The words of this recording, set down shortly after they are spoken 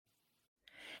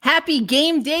Happy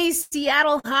game day,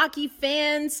 Seattle hockey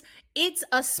fans. It's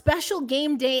a special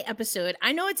game day episode.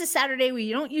 I know it's a Saturday.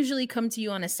 We don't usually come to you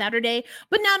on a Saturday,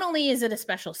 but not only is it a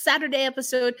special Saturday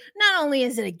episode, not only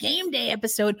is it a game day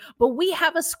episode, but we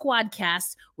have a squad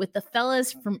cast with the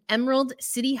fellas from Emerald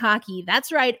City Hockey.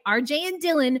 That's right, RJ and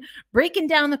Dylan breaking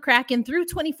down the Kraken through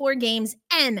 24 games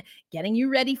and getting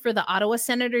you ready for the Ottawa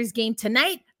Senators game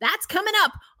tonight. That's coming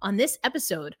up on this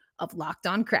episode of Locked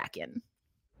On Kraken.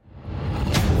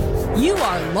 You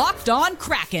are Locked On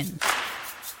Kraken,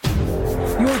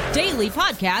 your daily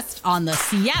podcast on the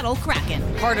Seattle Kraken,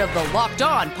 part of the Locked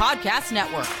On Podcast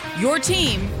Network, your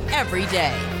team every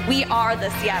day. We are the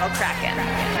Seattle Kraken.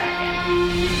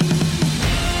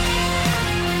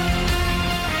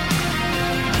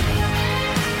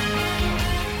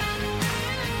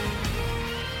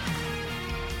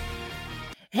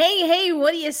 Hey,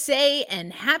 what do you say?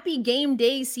 And happy game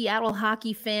day, Seattle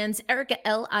hockey fans. Erica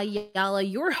L. Ayala,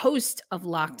 your host of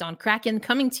Locked On Kraken,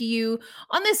 coming to you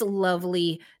on this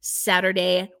lovely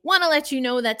Saturday. Want to let you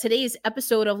know that today's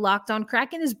episode of Locked On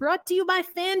Kraken is brought to you by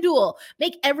FanDuel.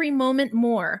 Make every moment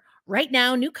more. Right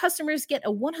now, new customers get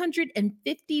a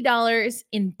 $150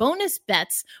 in bonus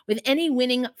bets with any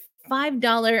winning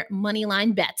 $5 money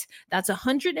line bet. That's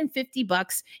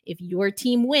 $150 if your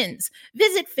team wins.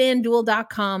 Visit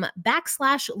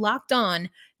fanduel.com/locked on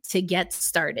to get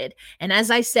started. And as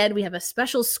I said, we have a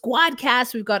special squad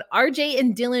cast. We've got RJ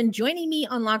and Dylan joining me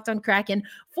on Locked On Kraken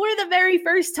for the very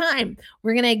first time.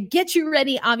 We're going to get you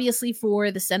ready, obviously,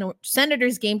 for the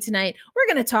Senators game tonight. We're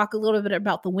going to talk a little bit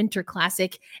about the Winter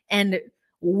Classic and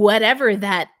whatever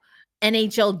that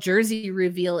NHL jersey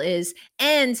reveal is.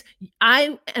 And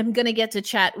I am going to get to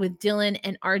chat with Dylan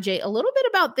and RJ a little bit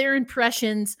about their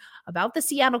impressions about the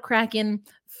Seattle Kraken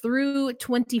through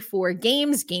 24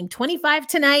 games, game 25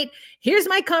 tonight. Here's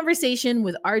my conversation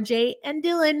with RJ and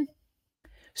Dylan.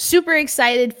 Super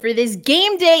excited for this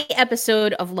game day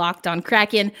episode of Locked On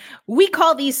Kraken. We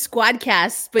call these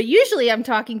squadcasts, but usually I'm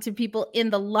talking to people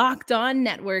in the Locked On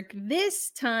network.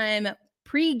 This time,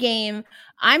 Pregame,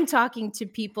 I'm talking to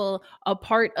people a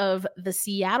part of the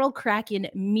Seattle Kraken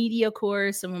media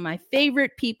corps, some of my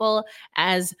favorite people,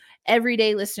 as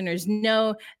everyday listeners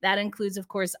know. That includes, of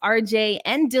course, RJ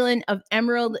and Dylan of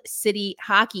Emerald City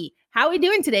Hockey. How are we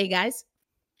doing today, guys?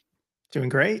 Doing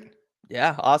great.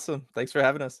 Yeah, awesome. Thanks for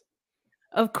having us.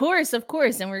 Of course.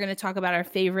 And we're going to talk about our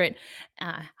favorite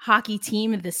hockey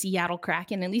team, the Seattle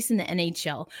Kraken, at least in the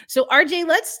NHL. So RJ,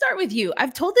 let's start with you.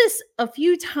 I've told this a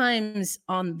few times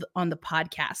on the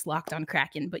podcast, Locked On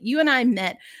Kraken, but you and I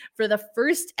met for the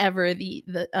first ever,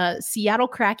 the Seattle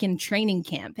Kraken training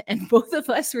camp. And both of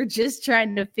us were just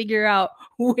trying to figure out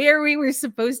where we were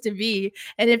supposed to be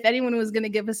and if anyone was going to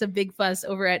give us a big fuss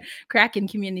over at Kraken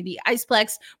Community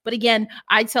Iceplex. But again,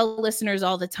 I tell listeners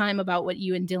all the time about what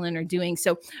you and Dylan are doing.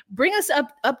 So bring us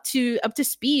up to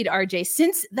speed, RJ,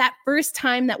 since that first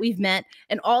time that we've met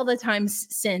and all the times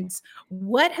since.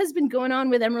 What has been going on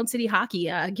with Emerald City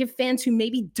Hockey? Give fans who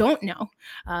maybe don't know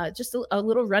just a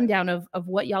little rundown of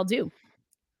what y'all do.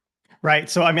 Right.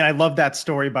 So, I mean, I love that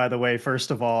story, by the way,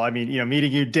 first of all. I mean,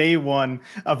 meeting you day one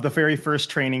of the very first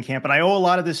training camp. And I owe a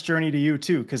lot of this journey to you,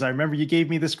 too, because I remember you gave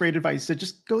me this great advice. You said,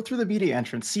 just go through the media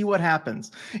entrance, see what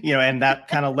happens, and that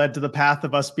kind of led to the path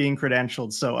of us being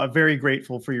credentialed. So I'm very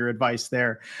grateful for your advice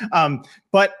there.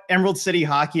 But Emerald City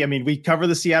Hockey, I mean, we cover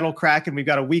the Seattle Kraken. We've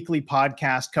got a weekly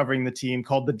podcast covering the team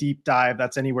called The Deep Dive.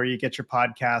 That's anywhere you get your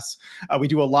podcasts. We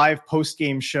do a live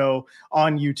post-game show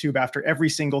on YouTube after every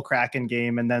single Kraken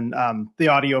game. And then the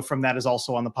audio from that is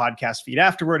also on the podcast feed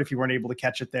afterward if you weren't able to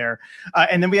catch it there.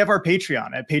 And then we have our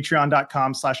Patreon at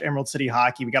patreon.com/Emerald City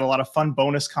Hockey. We got a lot of fun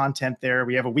bonus content there.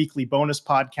 We have a weekly bonus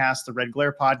podcast, the Red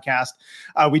Glare podcast.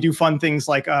 We do fun things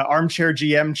like armchair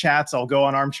GM chats. I'll go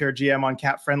on armchair GM on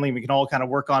Cat Friendly. And we can all kind of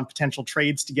work on potential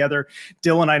trades together.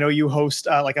 Dylan, I know you host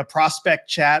like a prospect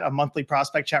chat, a monthly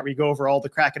prospect chat where you go over all the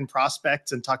Kraken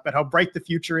prospects and talk about how bright the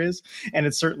future is. And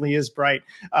it certainly is bright.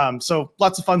 So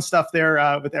lots of fun stuff there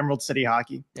with Emerald City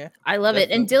Hockey. Yeah, I love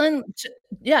it. And Dylan,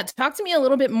 talk to me a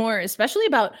little bit more, especially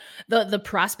about the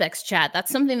prospects chat.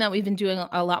 That's something that we've been doing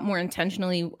a lot more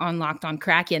intentionally on Locked On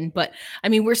Kraken. But I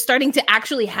mean, we're starting to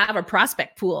actually have a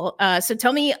prospect pool. So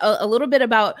tell me a little bit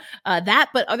about that,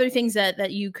 but other things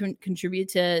that you can contribute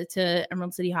to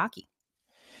Emerald City Hockey.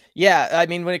 Yeah, I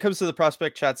mean, when it comes to the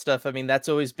prospect chat stuff, I mean, that's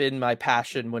always been my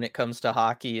passion when it comes to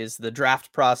hockey is the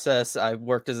draft process. I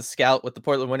worked as a scout with the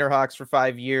Portland Winterhawks for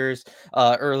 5 years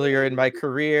earlier in my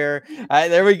career.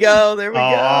 There we go. There Oh,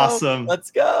 we go. awesome.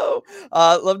 Let's go.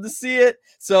 Love to see it.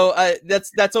 So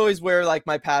that's always where like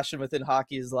my passion within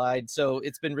hockey is lied. So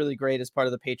it's been really great as part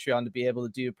of the Patreon to be able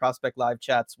to do prospect live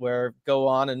chats where go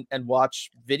on and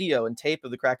watch video and tape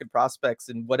of the Kraken prospects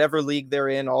in whatever league they're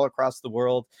in all across the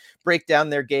world, break down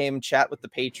their game, chat with the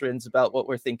patrons about what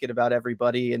we're thinking about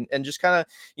everybody, and just kind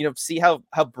of, see how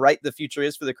bright the future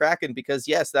is for the Kraken, because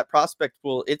yes, that prospect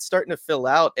pool, it's starting to fill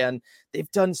out, and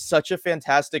they've done such a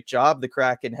fantastic job, the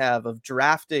Kraken have, of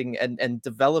drafting and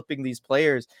developing these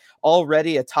players.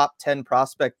 Already a top 10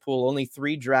 prospect pool, only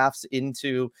 3 drafts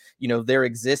into, their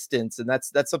existence. And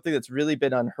that's something that's really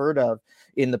been unheard of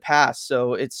in the past.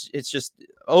 So it's just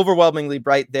overwhelmingly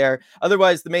bright there.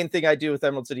 Otherwise, the main thing I do with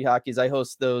Emerald City Hockey is I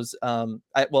host those.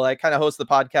 I kind of host the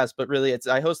podcast, but really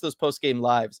I host those post-game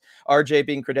lives. RJ,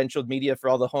 being credentialed media for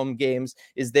all the home games,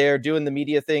 is there doing the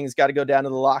media things, got to go down to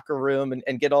the locker room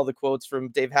and get all the quotes from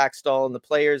Dave Hackstall and the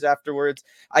players afterwards.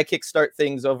 I kickstart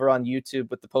things over on YouTube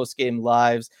with the post-game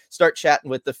lives, start chatting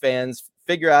with the fans,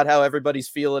 figure out how everybody's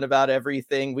feeling about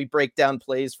everything. We break down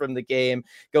plays from the game,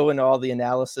 go into all the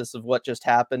analysis of what just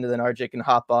happened, and then RJ can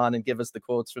hop on and give us the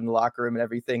quotes from the locker room and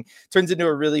everything. Turns into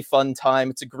a really fun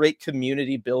time. It's a great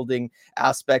community building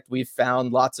aspect. We've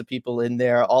found lots of people in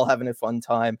there, all having a fun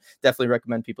time. Definitely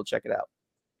recommend people check it out.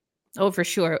 Oh, for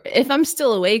sure. If I'm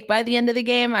still awake by the end of the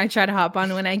game, I try to hop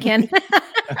on when I can.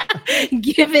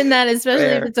 Given that, especially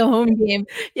if it's a home game,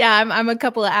 yeah, I'm a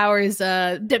couple of hours,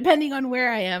 depending on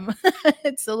where I am.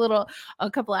 It's a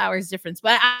couple of hours difference.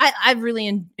 But I've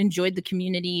really enjoyed the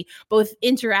community, both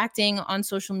interacting on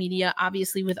social media,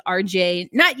 obviously with RJ,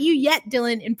 not you yet,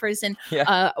 Dylan, in person.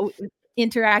 Yeah.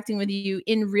 Interacting with you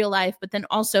in real life, but then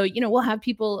also, we'll have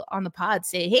people on the pod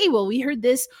say, hey, well, we heard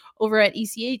this over at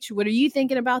ECH. What are you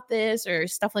thinking about this, or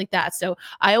stuff like that? So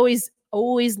I always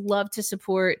love to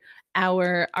support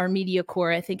our media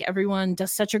core. I think everyone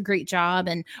does such a great job,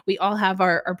 and we all have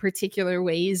our particular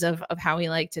ways of how we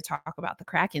like to talk about the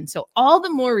Kraken. So all the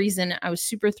more reason I was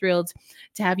super thrilled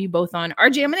to have you both on.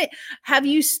 RJ, I'm gonna have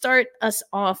you start us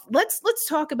off. Let's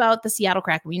talk about the Seattle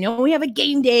Kraken. We know we have a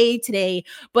game day today,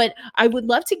 but I would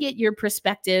love to get your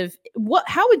perspective.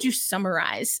 How would you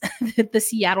summarize the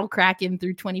Seattle Kraken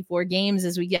through 24 games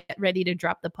as we get ready to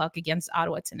drop the puck against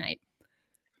Ottawa tonight?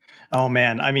 Oh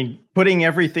man, I mean, putting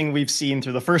everything we've seen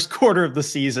through the first quarter of the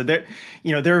season,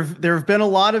 there have been a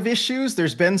lot of issues.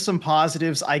 There's been some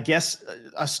positives, I guess.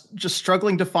 Just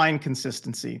struggling to find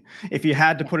consistency. If you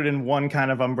had to put it in one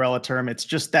kind of umbrella term, it's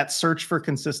just that search for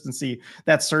consistency,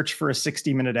 that search for a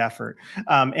 60-minute effort.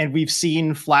 And we've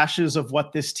seen flashes of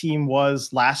what this team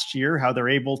was last year, how they're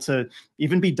able to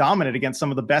even be dominant against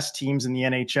some of the best teams in the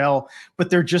NHL, but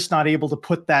they're just not able to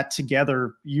put that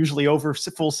together, usually over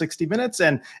full 60 minutes.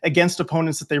 And against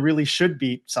opponents that they really should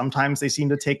beat, sometimes they seem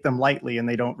to take them lightly and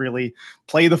they don't really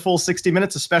play the full 60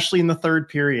 minutes, especially in the third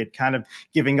period, kind of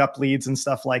giving up leads and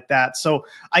stuff like that. So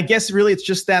I guess really it's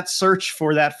just that search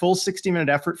for that full 60-minute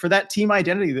effort, for that team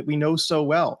identity that we know so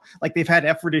well. Like, they've had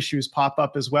effort issues pop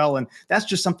up as well, and that's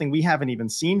just something we haven't even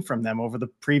seen from them over the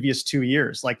previous 2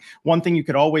 years. Like, one thing you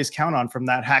could always count on from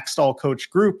that Hackstall coach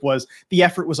group was the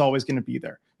effort was always going to be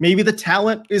there. Maybe the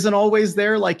talent isn't always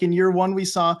there, like in year one we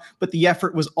saw, but the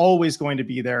effort was always going to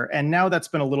be there. And now that's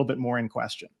been a little bit more in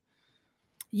question.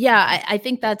 Yeah, I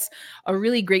think that's a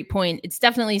really great point. It's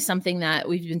definitely something that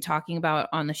we've been talking about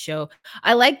on the show.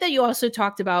 I like that you also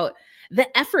talked about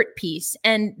the effort piece.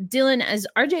 And Dylan, as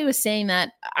RJ was saying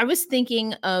that, I was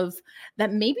thinking of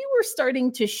that maybe we're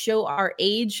starting to show our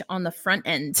age on the front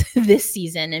end this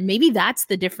season. And maybe that's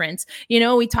the difference.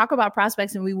 We talk about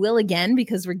prospects, and we will again,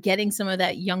 because we're getting some of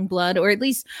that young blood, or at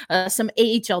least some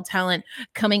AHL talent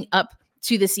coming up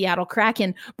to the Seattle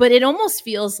Kraken. But it almost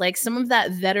feels like some of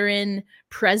that veteran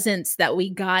presence that we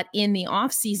got in the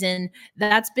offseason,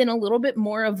 that's been a little bit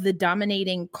more of the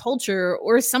dominating culture,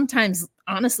 or sometimes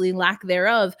honestly lack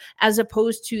thereof, as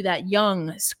opposed to that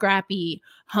young, scrappy,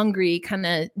 hungry, kind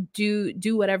of do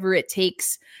whatever it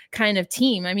takes kind of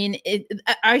team. I mean,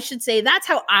 I should say that's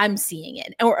how I'm seeing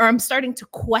it, or I'm starting to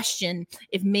question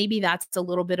if maybe that's a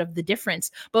little bit of the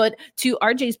difference. But to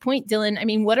RJ's point, Dylan, I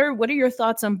mean, what are your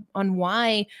thoughts on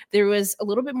why there was a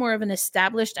little bit more of an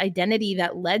established identity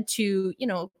that led to,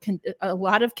 a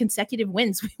lot of consecutive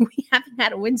wins? We haven't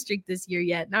had a win streak this year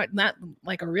yet, not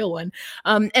like a real one.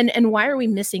 And why are we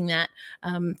missing that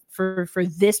for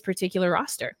this particular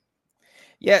roster?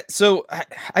 Yeah, so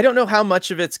I don't know how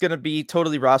much of it's going to be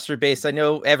totally roster based. I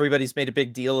know everybody's made a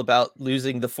big deal about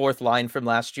losing the fourth line from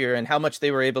last year and how much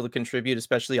they were able to contribute,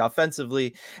 especially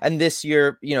offensively. And this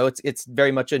year, it's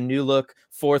very much a new look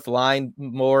fourth line,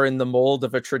 more in the mold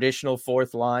of a traditional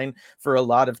fourth line for a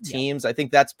lot of teams. I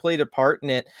think that's played a part in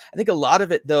it. I think a lot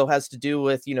of it though has to do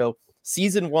with,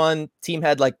 season one, team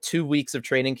had like 2 weeks of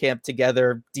training camp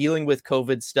together, dealing with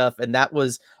COVID stuff, and that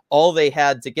was all they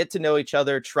had to get to know each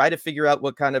other, try to figure out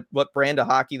what brand of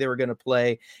hockey they were going to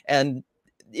play. And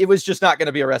it was just not going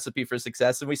to be a recipe for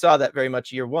success. And we saw that very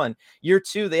much year one. Year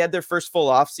two, they had their first full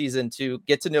off season to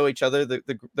get to know each other,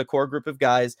 the core group of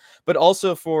guys, but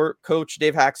also for coach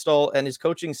Dave Haxtell and his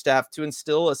coaching staff to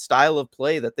instill a style of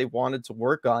play that they wanted to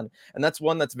work on. And that's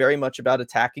one that's very much about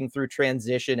attacking through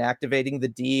transition, activating the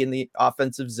D in the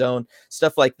offensive zone,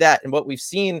 stuff like that. And what we've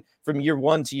seen from year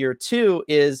one to year two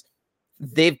is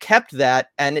they've kept that,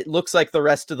 and it looks like the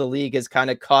rest of the league has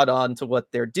kind of caught on to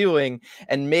what they're doing.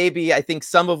 And maybe I think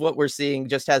some of what we're seeing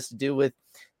just has to do with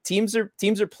teams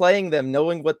are playing them,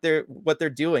 knowing what they're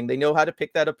doing. They know how to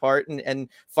pick that apart and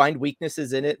find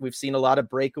weaknesses in it. We've seen a lot of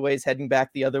breakaways heading back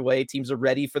the other way. Teams are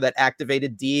ready for that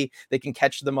activated D. They can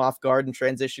catch them off guard and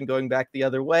transition going back the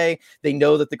other way. They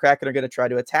know that the Kraken are going to try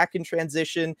to attack in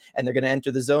transition, and they're going to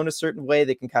enter the zone a certain way.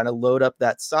 They can kind of load up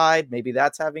that side. Maybe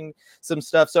that's having some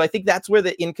stuff. So I think that's where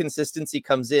the inconsistency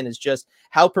comes in, is just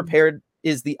how prepared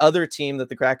is the other team that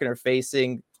the Kraken are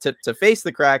facing to face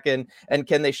the Kraken, and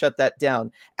can they shut that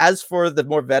down? As for the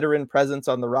more veteran presence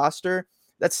on the roster,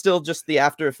 that's still just the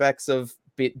after effects of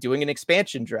doing an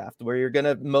expansion draft, where you're going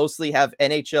to mostly have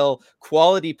NHL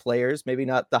quality players, maybe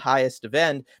not the highest of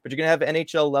end, but you're going to have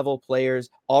NHL level players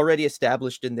already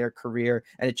established in their career.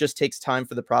 And it just takes time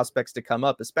for the prospects to come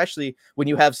up, especially when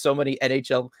you have so many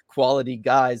NHL quality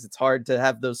guys. It's hard to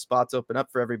have those spots open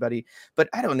up for everybody. But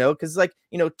I don't know, because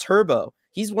Turbo,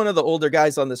 he's one of the older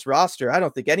guys on this roster. I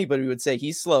don't think anybody would say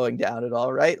he's slowing down at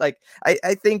all, right? Like,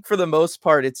 I think for the most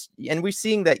part, and we're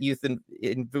seeing that youth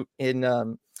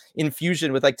in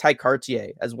fusion with like Ty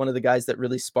Cartier as one of the guys that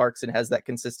really sparks and has that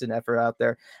consistent effort out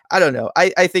there. I don't know.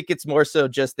 I think it's more so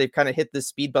just they've kind of hit this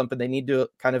speed bump and they need to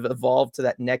kind of evolve to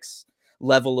that next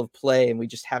level of play. And we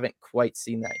just haven't quite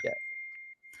seen that yet.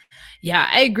 Yeah,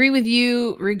 I agree with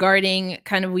you regarding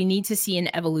kind of we need to see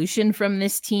an evolution from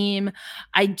this team.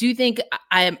 I do think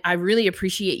I really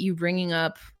appreciate you bringing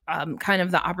up kind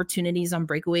of the opportunities on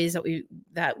breakaways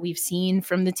that we've seen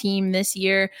from the team this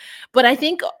year. But I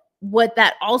think what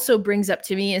that also brings up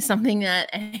to me is something that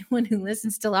anyone who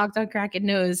listens to Locked On Kraken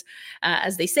knows,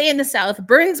 as they say in the South,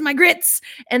 burns my grits.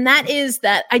 And that is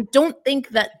that I don't think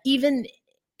that even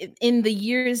in the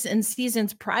years and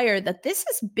seasons prior, that this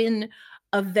has been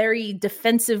a very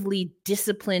defensively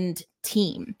disciplined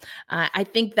team. I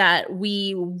think that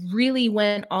we really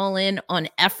went all in on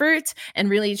effort and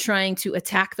really trying to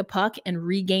attack the puck and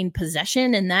regain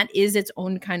possession. And that is its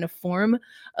own kind of form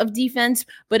of defense.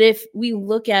 But if we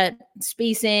look at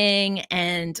spacing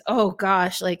and, oh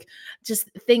gosh, like just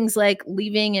things like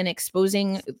leaving and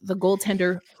exposing the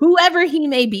goaltender, whoever he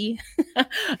may be,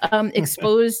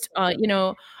 exposed,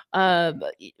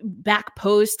 back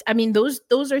post. I mean,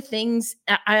 those are things.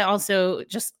 I also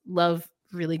just love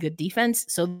really good defense.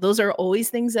 So those are always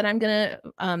things that I'm going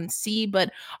to see.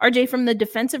 But RJ, from the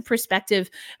defensive perspective,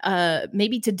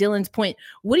 maybe to Dylan's point,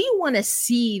 what do you want to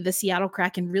see the Seattle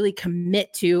Kraken really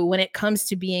commit to when it comes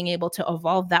to being able to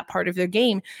evolve that part of their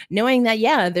game, knowing that,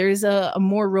 yeah, there's a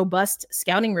more robust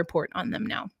scouting report on them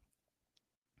now?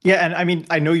 Yeah, and I mean,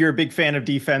 I know you're a big fan of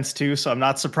defense too, so I'm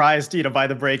not surprised, by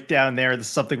the breakdown there. This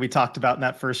is something we talked about in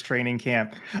that first training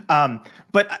camp.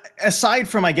 But aside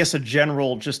from, I guess, a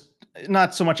general, just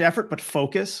not so much effort, but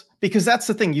focus, because that's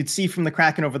the thing you'd see from the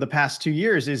Kraken over the past 2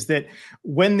 years, is that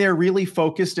when they're really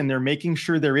focused and they're making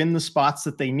sure they're in the spots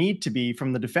that they need to be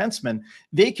from the defensemen,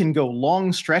 they can go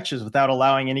long stretches without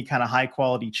allowing any kind of high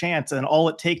quality chance. And all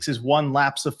it takes is one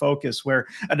lapse of focus where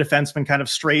a defenseman kind of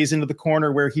strays into the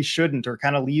corner where he shouldn't, or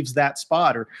kind of leaves that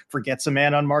spot, or forgets a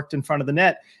man unmarked in front of the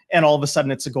net. And all of a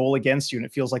sudden it's a goal against you. And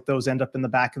it feels like those end up in the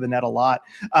back of the net a lot.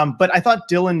 But I thought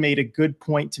Dylan made a good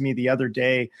point to me the other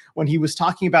day when he was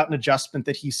talking about an adjustment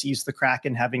that he sees the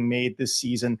Kraken having made this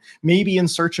season, maybe in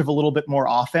search of a little bit more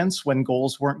offense when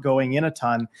goals weren't going in a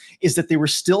ton, is that they were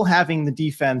still having the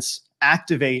defense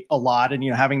activate a lot and,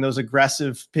 having those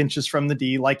aggressive pinches from the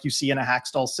D like you see in a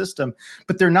Hackstall system,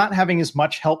 but they're not having as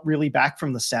much help really back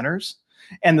from the centers.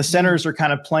 And the centers are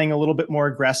kind of playing a little bit more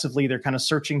aggressively. They're kind of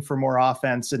searching for more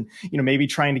offense and, maybe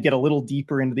trying to get a little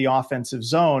deeper into the offensive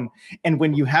zone. And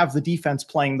when you have the defense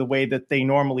playing the way that they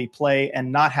normally play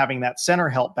and not having that center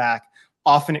help back,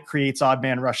 often it creates odd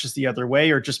man rushes the other way,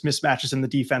 or just mismatches in the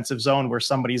defensive zone where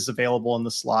somebody's available in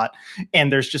the slot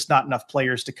and there's just not enough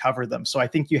players to cover them. So I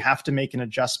think you have to make an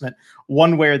adjustment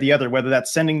one way or the other, whether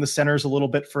that's sending the centers a little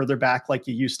bit further back like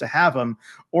you used to have them,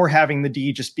 or having the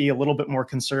D just be a little bit more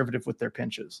conservative with their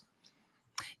pinches.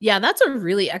 Yeah, that's a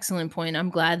really excellent point. I'm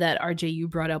glad that RJ, you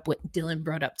brought up what Dylan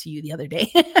brought up to you the other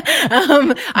day.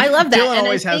 I love that. Dylan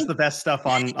always has the best stuff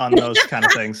on those kind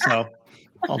of things. So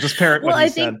I'll just parrot what he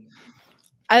said.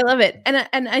 I love it.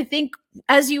 And I think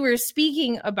as you were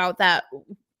speaking about that,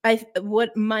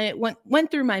 what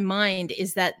went through my mind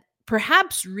is that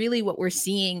perhaps really what we're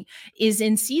seeing is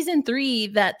in season 3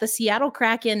 that the Seattle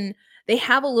Kraken, they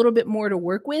have a little bit more to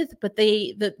work with, but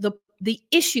the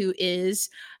issue is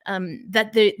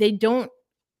that they don't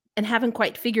and haven't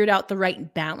quite figured out the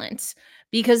right balance,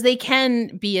 because they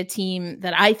can be a team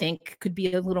that I think could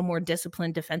be a little more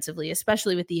disciplined defensively,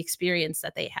 especially with the experience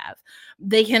that they have.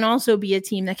 They can also be a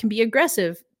team that can be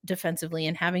aggressive defensively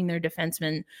and having their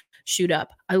defensemen shoot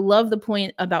up. I love the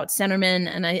point about centermen,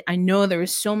 and I know there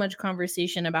was so much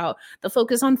conversation about the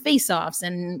focus on faceoffs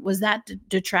and was that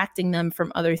detracting them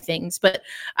from other things. But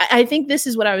I think this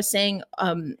is what I was saying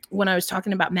when I was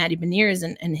talking about Matty Beniers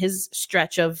and his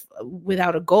stretch of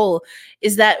without a goal,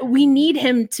 is that we need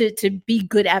him to be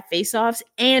good at faceoffs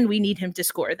and we need him to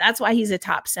score. That's why he's a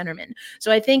top centerman.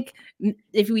 So I think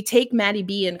if we take Matty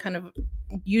B and kind of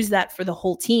use that for the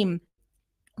whole team,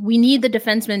 we need the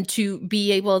defenseman to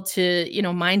be able to,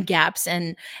 mind gaps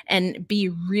and be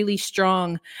really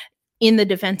strong in the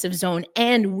defensive zone.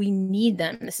 And we need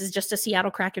them. This is just a Seattle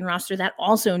Kraken roster that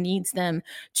also needs them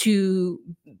to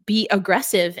be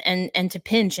aggressive and to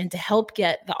pinch and to help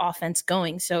get the offense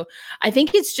going. So I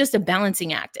think it's just a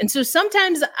balancing act. And so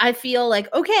sometimes I feel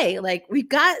like, okay, like we've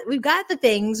got the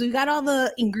things, we've got all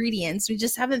the ingredients. We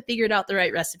just haven't figured out the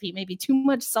right recipe. Maybe too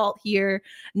much salt here,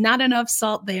 not enough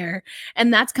salt there.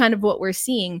 And that's kind of what we're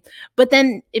seeing. But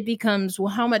then it becomes,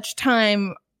 well, how much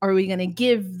time are we going to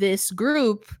give this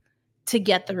group to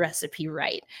get the recipe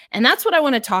right? And that's what I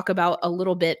want to talk about a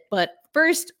little bit. But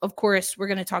first, of course, we're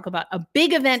going to talk about a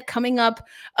big event coming up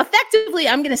effectively,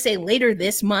 I'm going to say later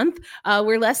this month.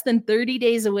 We're less than 30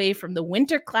 days away from the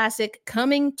Winter Classic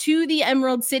coming to the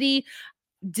Emerald City.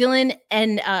 Dylan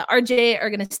and RJ are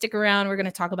going to stick around. We're going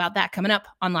to talk about that coming up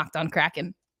on Locked On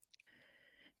Kraken.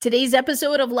 Today's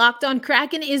episode of Locked On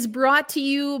Kraken is brought to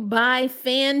you by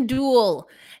FanDuel.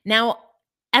 Now,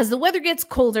 as the weather gets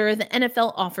colder, the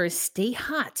NFL offers stay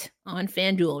hot on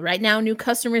FanDuel. Right now, new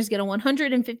customers get a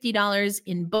 $150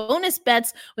 in bonus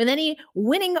bets with any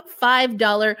winning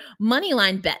 $5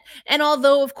 moneyline bet. And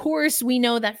although, of course, we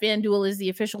know that FanDuel is the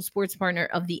official sports partner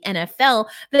of the NFL,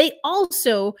 they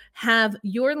also have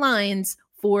your lines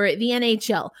for the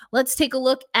NHL. Let's take a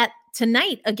look at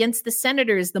tonight against the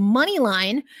Senators. The money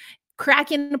line,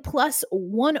 Kraken plus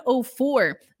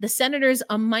 104. The Senators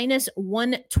a minus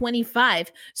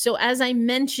 125. So as I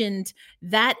mentioned,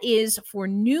 that is for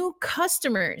new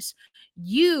customers.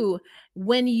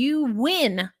 When you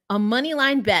win a money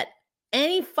line bet,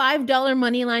 any $5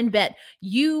 money line bet,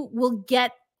 you will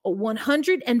get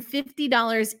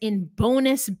 $150 in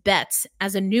bonus bets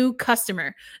as a new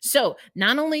customer. So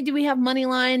not only do we have money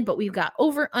line, but we've got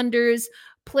over-unders,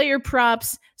 player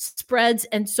props, spreads,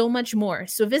 and so much more.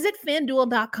 So visit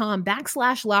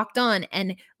FanDuel.com/LockedOn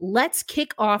and let's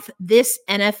kick off this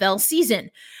NFL season.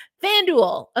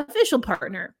 FanDuel, official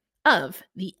partner of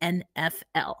the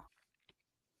NFL.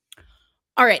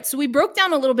 All right, so we broke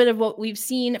down a little bit of what we've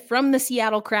seen from the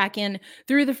Seattle Kraken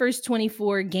through the first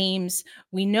 24 games.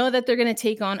 We know that they're going to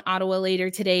take on Ottawa later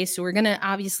today, so we're going to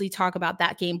obviously talk about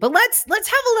that game. But let's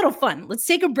have a little fun. Let's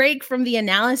take a break from the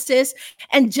analysis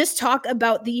and just talk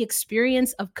about the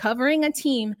experience of covering a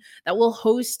team that will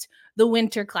host the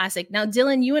Winter Classic. Now,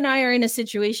 Dylan, you and I are in a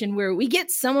situation where we get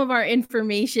some of our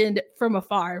information from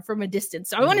afar, from a distance.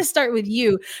 So I want to start with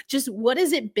you. Just what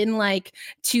has it been like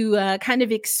to kind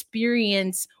of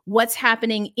experience what's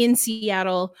happening in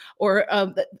Seattle, or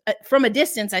from a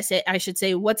distance, I should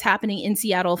say, what's happening in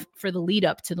Seattle for the lead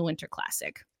up to the Winter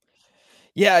Classic?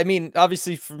 Yeah, I mean,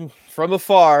 obviously from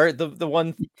afar, the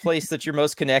one place that you're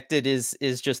most connected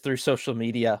is just through social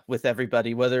media with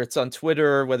everybody, whether it's on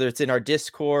Twitter, whether it's in our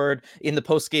Discord, in the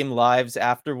post-game lives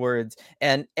afterwards.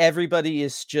 And everybody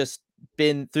is just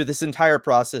been through this entire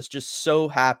process just so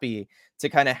happy to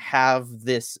kind of have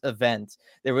this event.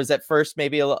 There was at first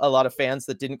maybe a lot of fans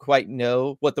that didn't quite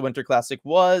know what the Winter Classic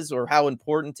was or how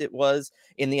important it was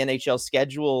in the NHL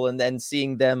schedule, and then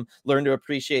seeing them learn to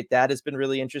appreciate that has been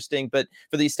really interesting. But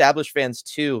for the established fans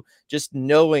too, just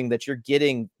knowing that you're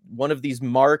getting one of these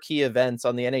marquee events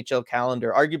on the NHL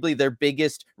calendar, arguably their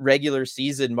biggest regular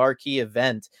season marquee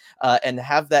event, and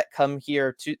have that come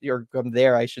here to, or come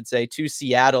there, I should say, to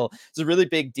Seattle. It's a really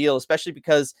big deal, especially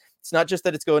because it's not just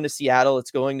that it's going to Seattle,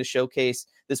 it's going to showcase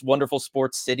this wonderful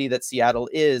sports city that Seattle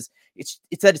is. It's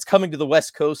that it's coming to the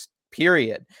West Coast,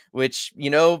 period, which,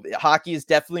 hockey is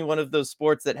definitely one of those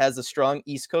sports that has a strong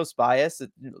East Coast bias.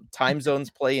 Time zones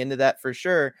play into that for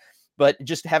sure. But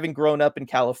just having grown up in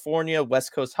California,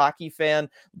 West Coast hockey fan,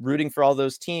 rooting for all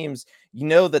those teams, you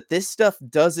know that this stuff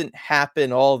doesn't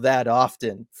happen all that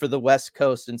often for the West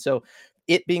Coast. And so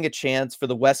it being a chance for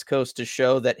the West Coast to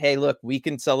show that, hey, look, we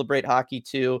can celebrate hockey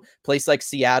too. A place like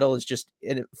Seattle is just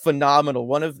phenomenal.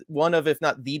 One of, if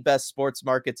not the best sports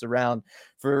markets around,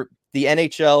 for the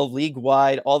NHL league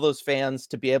wide, all those fans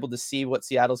to be able to see what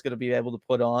Seattle's going to be able to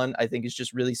put on, I think is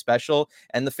just really special.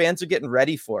 And the fans are getting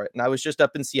ready for it. And I was just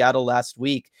up in Seattle last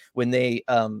week when they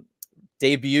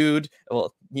debuted,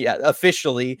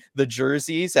 officially the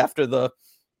jerseys after the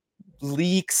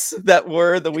leaks that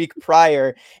were the week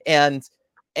prior, and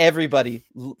everybody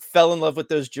fell in love with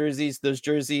those jerseys. Those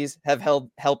jerseys have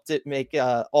helped it make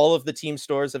all of the team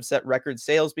stores have set record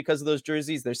sales because of those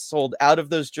jerseys. They're sold out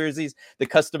of those jerseys. The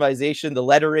customization, the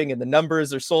lettering, and the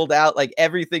numbers are sold out. Like,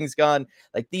 everything's gone.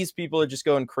 Like, these people are just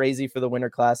going crazy for the Winter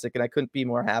Classic, and I couldn't be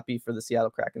more happy for the Seattle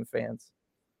Kraken fans.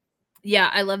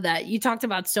 Yeah, I love that. You talked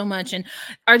about so much. And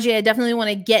RJ, I definitely want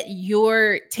to get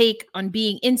your take on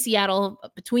being in Seattle.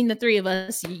 Between the three of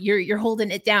us, you're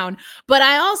holding it down. But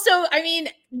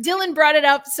Dylan brought it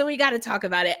up, so we got to talk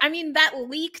about it. I mean, that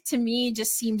leak to me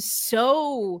just seems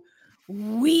so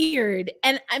weird.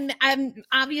 And I'm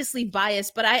obviously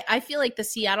biased, but I feel like the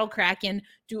Seattle Kraken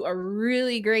do a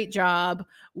really great job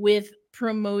with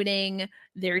promoting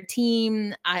their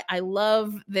team. I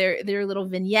love their little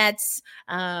vignettes.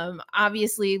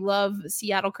 Obviously love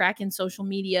Seattle Kraken social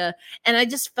media. And I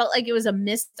just felt like it was a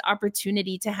missed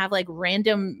opportunity to have like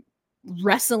random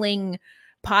wrestling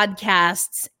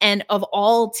podcasts, and of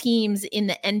all teams in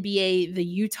the NBA, the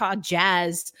Utah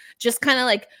Jazz just kind of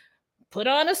like put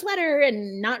on a sweater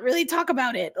and not really talk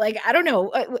about it. Like, I don't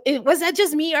know. Was that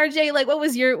just me, RJ? Like, what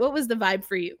was the vibe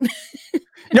for you?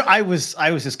 I was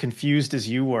as confused as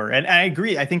you were. And I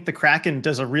agree. I think the Kraken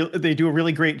they do a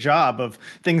really great job of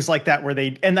things like that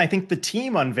and I think the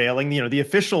team unveiling, the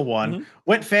official one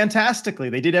went fantastically.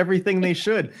 They did everything they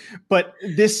should. But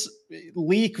this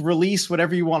leak, release,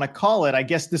 whatever you want to call it, I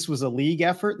guess this was a league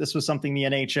effort. This was something the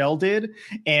NHL did.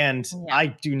 And I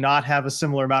do not have a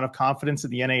similar amount of confidence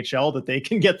in the NHL that they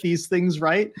can get these things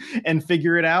right and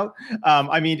figure it out.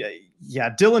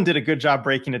 Dylan did a good job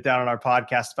breaking it down on our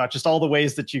podcast about just all the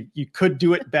ways that you could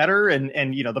do it better and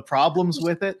the problems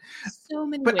with it. So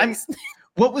many ways.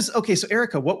 So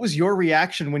Erica, what was your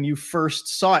reaction when you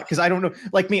first saw it? Because I don't know,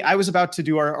 like me, I was about to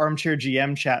do our armchair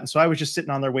GM chat. And so I was just sitting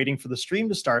on there waiting for the stream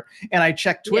to start. And I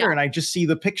checked Twitter and I just see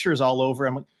the pictures all over.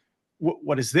 I'm like,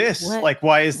 what is this? Like,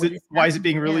 why is it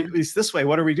being released this way?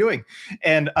 What are we doing?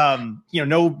 And,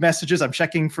 no messages. I'm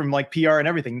checking from like PR and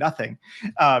everything, nothing,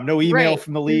 no email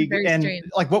from the league. And strange.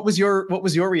 Like, what was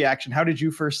your reaction? How did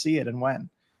you first see it and when?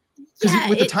 Because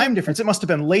with the time difference, it must've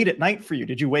been late at night for you.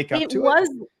 Did you wake up to it?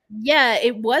 Yeah,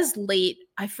 it was late.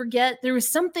 I forget. There was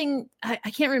something, I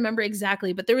can't remember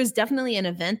exactly, but there was definitely an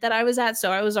event that I was at. So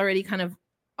I was already kind of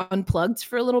unplugged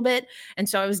for a little bit. And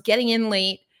so I was getting in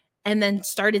late and then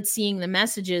started seeing the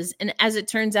messages. And as it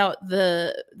turns out,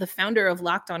 the founder of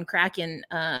Locked On Kraken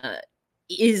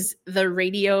is the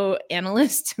radio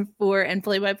analyst and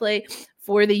play-by-play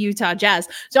for the Utah Jazz.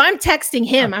 So I'm texting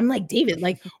him. I'm like, David,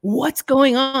 like, what's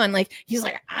going on? Like, he's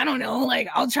like, I don't know. Like,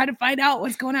 I'll try to find out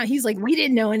what's going on. He's like, we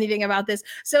didn't know anything about this.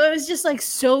 So it was just like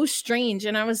so strange.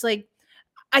 And I was like,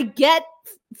 I get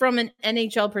from an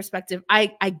NHL perspective,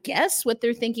 I guess what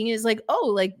they're thinking is like,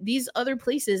 oh, like these other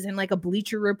places and like a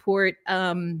Bleacher Report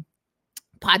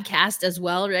podcast as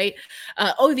well, right?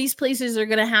 These places are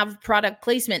going to have product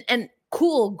placement, and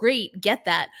cool, great, get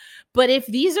that. But if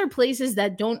these are places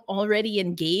that don't already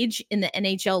engage in the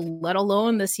NHL, let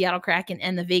alone the Seattle Kraken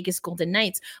and the Vegas Golden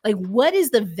Knights, like what is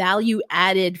the value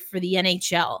added for the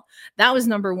NHL? That was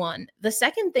number one. The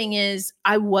second thing is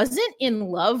I wasn't in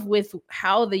love with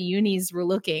how the unis were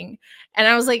looking. And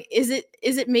I was like, is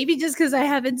it maybe just because I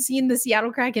haven't seen the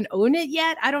Seattle Kraken own it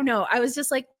yet? I don't know. I was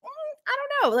just like, I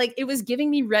know, like it was giving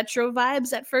me retro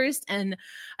vibes at first. And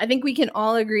I think we can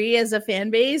all agree as a fan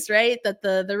base, right, that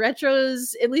the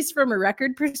retros, at least from a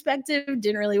record perspective,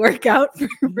 didn't really work out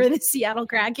for the Seattle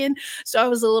Kraken. So I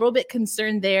was a little bit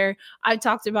concerned there. I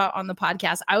talked about on the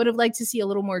podcast, I would have liked to see a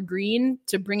little more green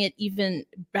to bring it even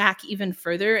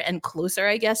further and closer,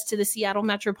 I guess, to the Seattle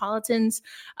Metropolitans.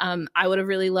 I would have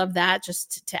really loved that,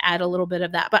 just to add a little bit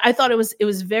of that. But I thought it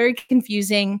was very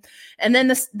confusing. And then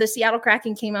the Seattle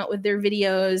Kraken came out with their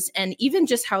videos, and even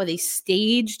just how they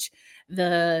staged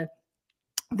the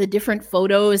different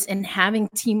photos and having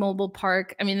T-Mobile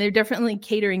Park. I mean, they're definitely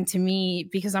catering to me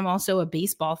because I'm also a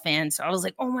baseball fan. So I was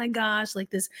like, oh my gosh, like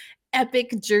this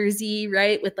epic jersey,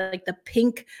 right? With like the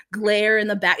pink glare in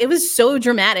the back. It was so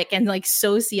dramatic and like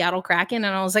so Seattle Kraken.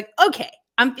 And I was like, okay,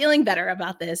 I'm feeling better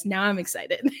about this. Now I'm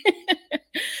excited.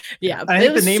 Yeah. I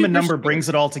think the name and number brings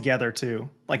it all together too.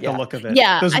 Like the look of it.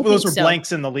 Yeah. Those were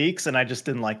blanks in the leaks, and I just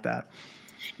didn't like that.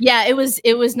 Yeah, it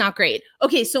was not great.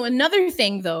 Okay, so another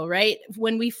thing though, right?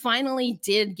 When we finally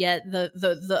did get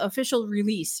the official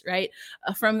release, right,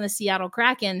 from the Seattle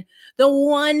Kraken, the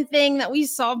one thing that we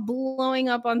saw blowing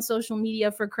up on social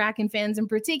media for Kraken fans in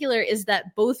particular is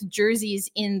that both jerseys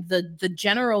in the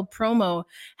general promo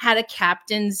had a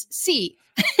captain's C.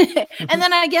 And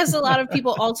then I guess a lot of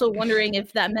people also wondering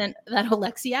if that meant that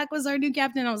Oleksiak was our new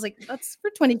captain. I was like, that's for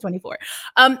 2024.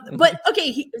 But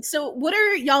okay, so what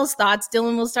are y'all's thoughts?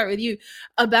 Dylan, we'll start with you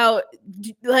about,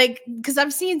 like, because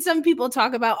I've seen some people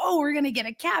talk about, oh, we're gonna get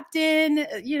a captain,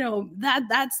 you know,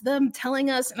 that's them telling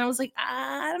us, and I was like,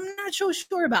 I'm not so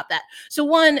sure about that. So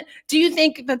one, do you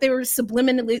think that they were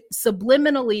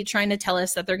subliminally trying to tell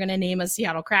us that they're gonna name a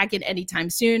Seattle Kraken anytime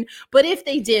soon? But if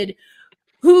they did,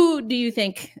 who do you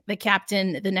think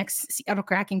the next Seattle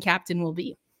Kraken captain will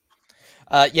be?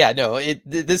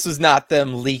 This was not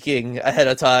them leaking ahead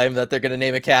of time that they're going to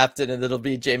name a captain and it'll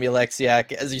be Jamie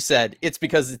Oleksiak. As you said, it's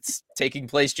because it's taking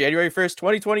place January 1st,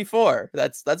 2024.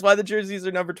 That's why the jerseys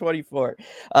are number 24.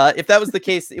 If that was the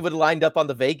case, it would have lined up on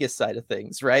the Vegas side of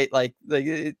things, right? Like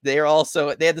they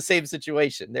had the same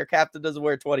situation. Their captain doesn't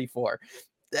wear 24.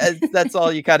 That's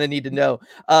all you kind of need to know.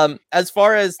 As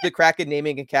far as the Kraken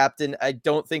naming a captain, I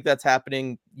don't think that's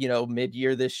happening,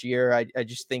 mid-year this year. I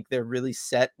just think they're really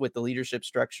set with the leadership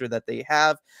structure that they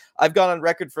have. I've gone on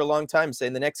record for a long time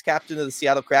saying the next captain of the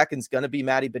Seattle Kraken is going to be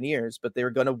Matty Beniers, but they were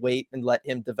going to wait and let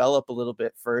him develop a little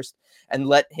bit first and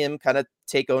let him kind of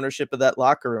take ownership of that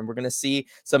locker room. We're going to see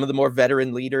some of the more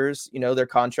veteran leaders, their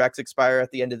contracts expire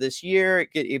at the end of this year.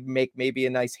 It make maybe a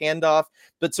nice handoff,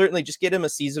 but certainly just get him a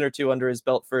season or two under his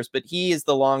belt first. But he is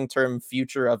the long-term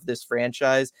future of this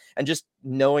franchise, and just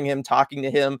knowing him, talking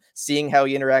to him, seeing how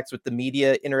he interacts with the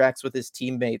media, interacts with his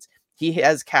teammates, he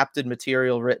has captain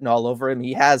material written all over him.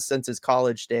 He has since his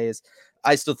college days.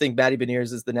 I still think Matty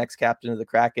Beniers is the next captain of the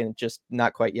Kraken, just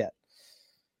not quite yet.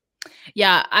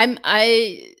 Yeah,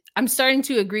 I'm starting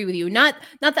to agree with you. Not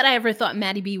that I ever thought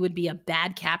Matty B would be a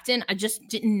bad captain. I just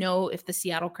didn't know if the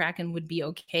Seattle Kraken would be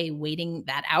okay waiting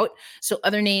that out. So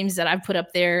other names that I've put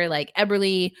up there, like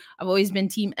Eberle, I've always been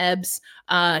team Ebbs,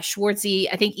 Schwartzy.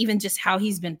 I think even just how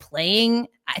he's been playing,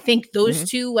 I think those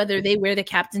two, whether they wear the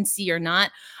captaincy or not,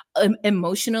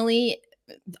 emotionally,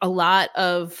 a lot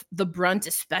of the brunt,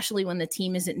 especially when the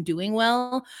team isn't doing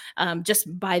well,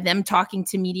 just by them talking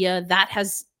to media, that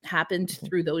has happened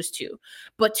through those two.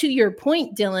 But to your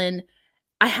point, Dylan,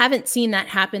 I haven't seen that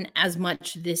happen as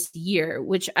much this year,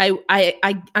 which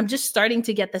I'm just starting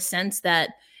to get the sense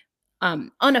that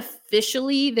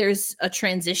unofficially there's a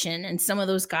transition, and some of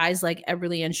those guys like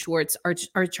Eberle and Schwartz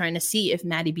are trying to see if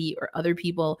Matty B or other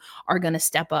people are going to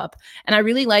step up. And I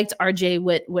really liked RJ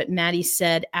what Matty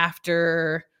said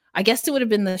after, I guess it would have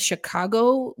been the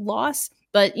Chicago loss.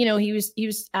 But, he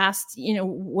was asked,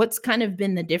 what's kind of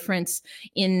been the difference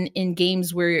in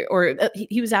games where, or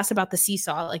he was asked about the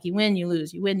seesaw, like you win, you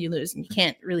lose, you win, you lose, and you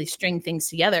can't really string things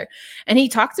together. And he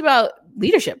talked about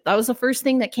leadership. That was the first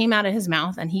thing that came out of his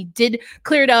mouth. And he did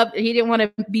clear it up. He didn't want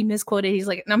to be misquoted. He's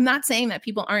like, and I'm not saying that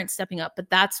people aren't stepping up, but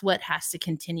that's what has to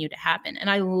continue to happen. And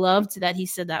I loved that he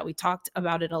said that. We talked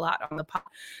about it a lot on the pod.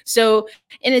 So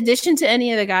in addition to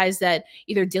any of the guys that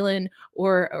either Dylan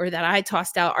or that I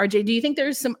tossed out, RJ, do you think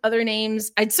there's some other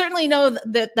names? I'd certainly know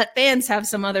that fans have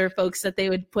some other folks that they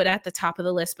would put at the top of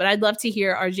the list, but I'd love to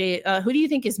hear, RJ, who do you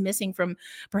think is missing from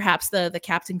perhaps the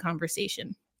captain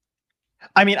conversation?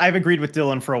 I mean, I've agreed with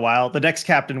Dylan for a while. The next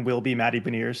captain will be Matty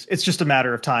Beniers. It's just a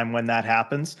matter of time when that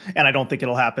happens, and I don't think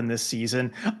it'll happen this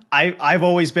season. I've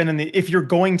always been if you're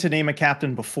going to name a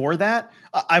captain before that,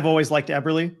 I've always liked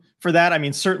Eberle for that. I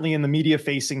mean, certainly in the media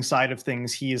facing side of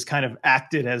things, he has kind of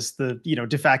acted as the,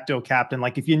 de facto captain.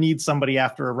 Like if you need somebody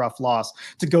after a rough loss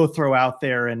to go throw out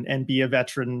there and be a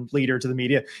veteran leader to the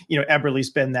media,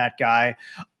 Eberle's been that guy.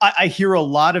 I hear a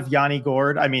lot of Yanni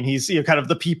Gord. I mean, he's kind of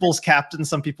the people's captain.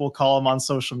 Some people call him on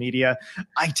social media.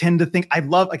 I tend to think I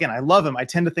love him. I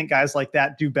tend to think guys like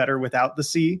that do better without the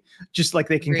C, just like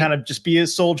they can kind of just be a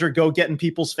soldier, go get in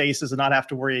people's faces and not have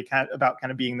to worry about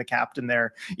kind of being the captain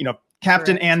there.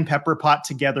 Captain and Pepper Pot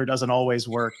together doesn't always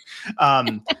work.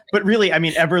 But really, I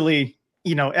mean,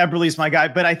 Eberle's my guy.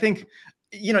 But I think,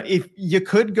 if you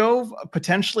could go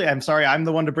potentially, I'm sorry, I'm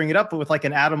the one to bring it up, but with like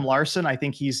an Adam Larson, I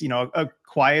think he's, a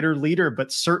quieter leader,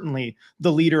 but certainly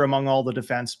the leader among all the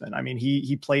defensemen. I mean,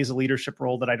 he plays a leadership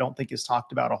role that I don't think is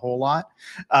talked about a whole lot.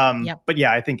 But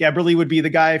yeah, I think Eberle would be the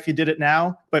guy if you did it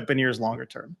now, but Benir's longer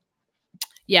term.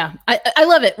 Yeah, I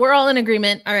love it. We're all in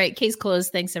agreement. All right, case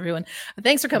closed. Thanks, everyone.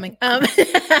 Thanks for coming.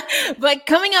 But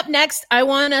coming up next, I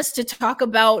want us to talk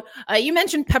about, you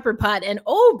mentioned Pepper Pot, and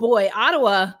oh boy,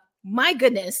 Ottawa, my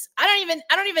goodness. I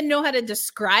don't even know how to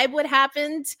describe what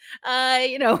happened,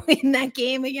 in that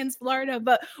game against Florida,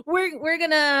 but we're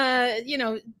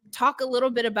gonna, talk a little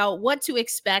bit about what to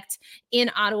expect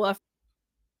in Ottawa.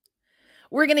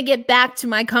 We're going to get back to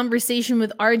my conversation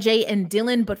with RJ and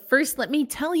Dylan, but first, let me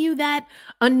tell you that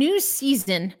a new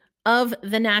season of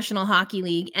the National Hockey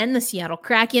League and the Seattle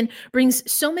Kraken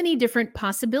brings so many different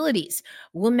possibilities.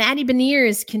 Will Matty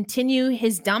Beniers continue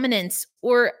his dominance,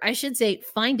 or I should say,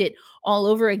 find it all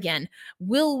over again?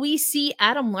 Will we see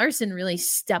Adam Larson really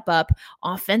step up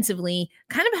offensively,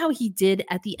 kind of how he did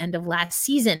at the end of last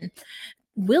season?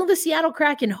 Will the Seattle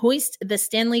Kraken hoist the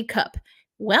Stanley Cup?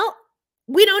 Well,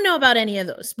 we don't know about any of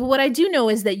those, but what I do know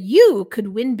is that you could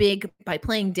win big by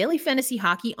playing daily fantasy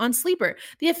hockey on Sleeper,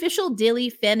 the official daily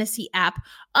fantasy app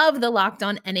of the Locked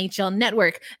On NHL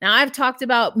Network. Now, I've talked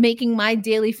about making my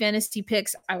daily fantasy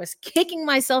picks. I was kicking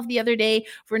myself the other day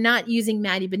for not using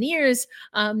Matty Beniers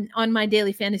on my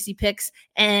daily fantasy picks,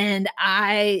 and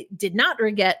I did not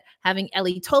regret having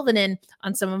Ellie Tolvanen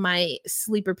on some of my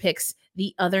Sleeper picks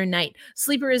the other night.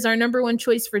 Sleeper is our number one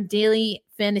choice for daily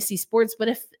fantasy sports,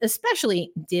 but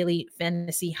especially daily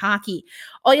fantasy hockey.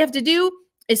 All you have to do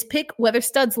is pick whether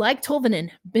studs like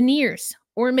Tolvanen, Beniers,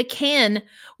 or McCann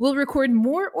will record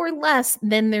more or less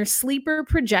than their Sleeper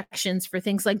projections for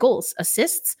things like goals,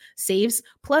 assists, saves,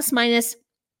 plus minus,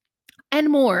 and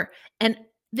more. And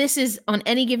this is on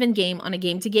any given game on a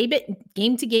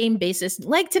game-to-game basis,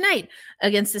 like tonight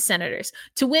against the Senators.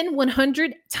 To win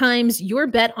 100 times your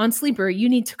bet on Sleeper, you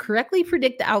need to correctly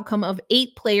predict the outcome of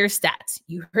 8 player stats.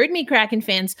 You heard me, Kraken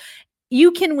fans.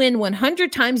 You can win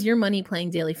 100 times your money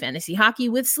playing daily fantasy hockey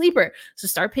with Sleeper. So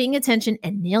start paying attention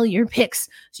and nail your picks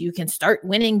so you can start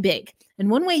winning big. And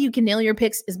one way you can nail your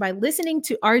picks is by listening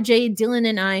to RJ, Dylan,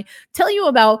 and I tell you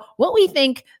about what we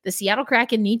think the Seattle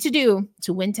Kraken need to do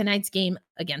to win tonight's game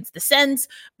against the Sens.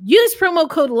 Use promo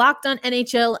code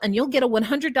LOCKEDONNHL and you'll get a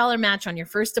 $100 match on your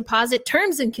first deposit.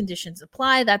 Terms and conditions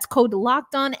apply. That's code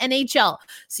LOCKEDONNHL.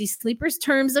 See Sleeper's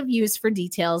terms of use for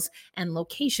details and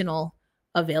locational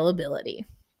availability.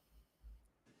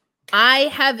 I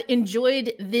have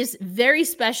enjoyed this very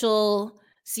special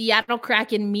Seattle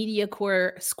Kraken Media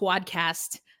Corps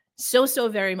Squadcast so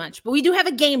very much. But we do have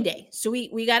a game day. So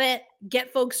we got to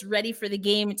get folks ready for the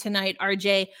game tonight.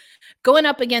 RJ, going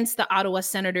up against the Ottawa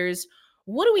Senators.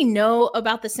 What do we know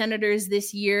about the Senators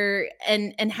this year?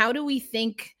 And how do we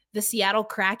think the Seattle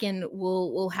Kraken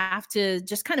will have to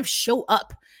just kind of show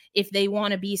up if they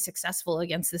want to be successful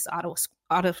against this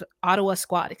Ottawa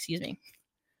squad, excuse me?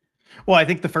 Well, I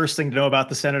think the first thing to know about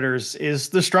the Senators is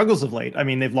the struggles of late. I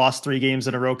mean, they've lost 3 games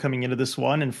in a row coming into this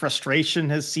one, and frustration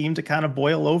has seemed to kind of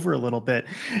boil over a little bit.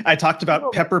 I talked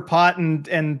about Pepper Pot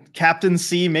and Captain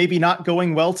C maybe not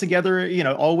going well together,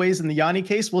 always in the Yanni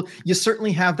case. Well, you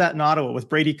certainly have that in Ottawa with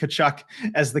Brady Tkachuk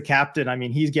as the captain. I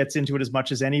mean, he gets into it as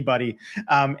much as anybody.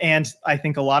 And I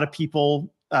think a lot of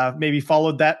people maybe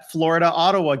followed that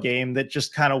Florida-Ottawa game that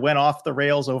just kind of went off the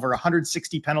rails over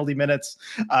 160 penalty minutes.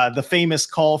 The famous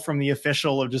call from the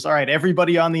official of just, all right,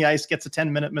 everybody on the ice gets a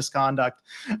 10-minute misconduct.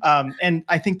 And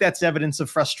I think that's evidence of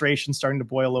frustration starting to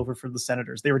boil over for the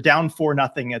Senators. They were down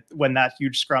 4-0 when that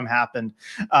huge scrum happened.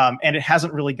 And it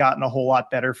hasn't really gotten a whole lot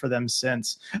better for them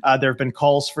since. There have been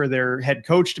calls for their head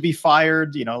coach to be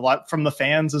fired, a lot from the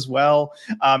fans as well.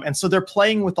 And so they're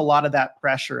playing with a lot of that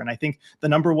pressure. And I think the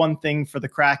number one thing for the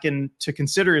Kraken to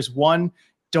consider is, one,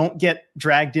 don't get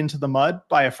dragged into the mud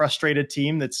by a frustrated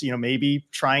team that's, maybe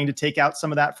trying to take out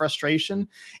some of that frustration,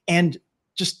 and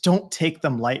just don't take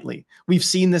them lightly. We've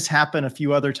seen this happen a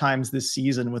few other times this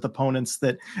season with opponents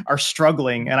that are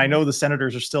struggling. And I know the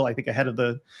Senators are still, I think, ahead of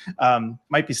the,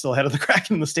 might be still ahead of the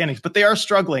Kraken in the standings, but they are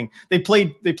struggling. They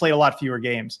played a lot fewer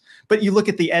games. But you look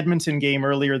at the Edmonton game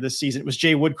earlier this season, it was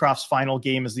Jay Woodcroft's final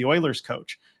game as the Oilers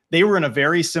coach. They were in a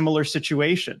very similar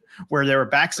situation where they were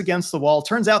backs against the wall.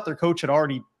 Turns out their coach had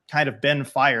already kind of been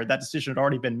fired. That decision had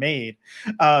already been made.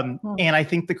 And I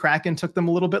think the Kraken took them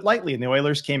a little bit lightly, and the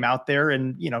Oilers came out there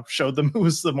and, showed them who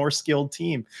was the more skilled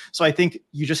team. So I think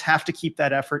you just have to keep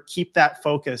that effort, keep that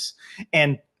focus,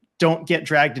 and don't get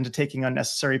dragged into taking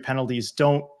unnecessary penalties.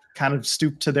 Don't kind of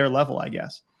stoop to their level, I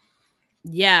guess.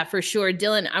 Yeah, for sure.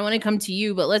 Dylan, I want to come to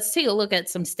you, but let's take a look at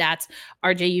some stats.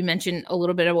 RJ, you mentioned a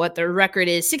little bit of what their record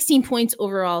is. 16 points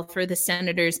overall for the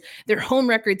Senators. Their home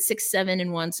record,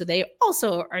 6-7-1. So they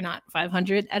also are not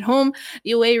 500 at home.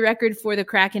 The away record for the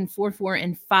Kraken,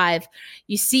 4-4-5.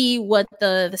 You see what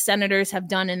the Senators have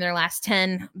done in their last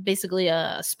 10, basically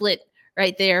a split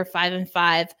right there,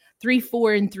 5-5.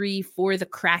 3-4-3 for the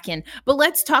Kraken. But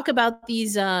let's talk about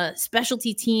these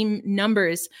specialty team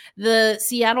numbers. The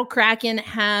Seattle Kraken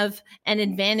have an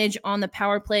advantage on the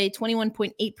power play,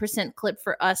 21.8% clip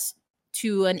for us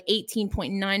to an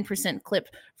 18.9% clip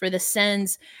for the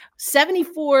Sens,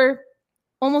 74,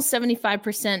 almost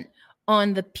 75%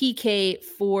 on the PK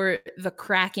for the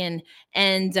Kraken,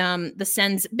 and the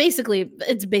Sens,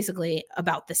 it's basically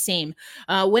about the same.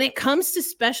 When it comes to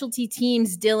specialty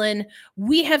teams, Dylan,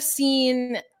 we have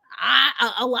seen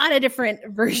a lot of different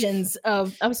versions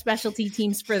of specialty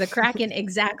teams for the Kraken.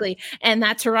 Exactly. And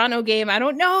that Toronto game, I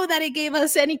don't know that it gave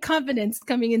us any confidence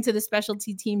coming into the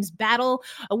specialty teams battle.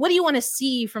 What do you want to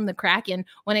see from the Kraken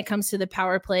when it comes to the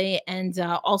power play and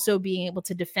also being able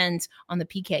to defend on the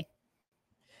PK?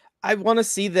 I want to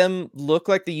see them look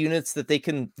like the units that they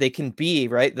can be,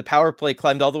 right? The power play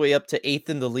climbed all the way up to 8th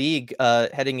in the league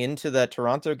heading into that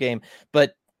Toronto game,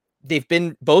 but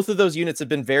both of those units have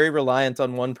been very reliant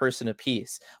on one person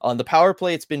apiece. On the power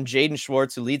play, it's been Jaden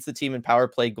Schwartz, who leads the team in power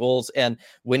play goals. And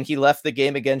when he left the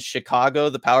game against Chicago,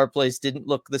 the power plays didn't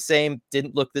look the same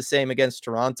against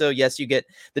Toronto. Yes, you get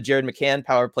the Jared McCann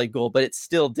power play goal, but it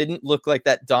still didn't look like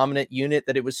that dominant unit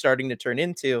that it was starting to turn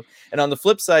into. And on the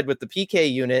flip side, with the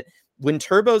PK unit, when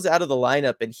Turbo's out of the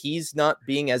lineup and he's not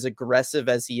being as aggressive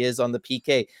as he is on the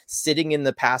PK, sitting in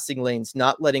the passing lanes,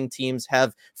 not letting teams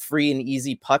have free and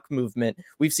easy puck movement,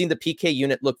 we've seen the PK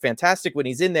unit look fantastic when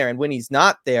he's in there. And when he's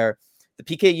not there, the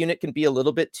PK unit can be a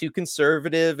little bit too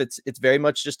conservative. It's very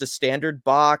much just a standard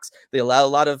box. They allow a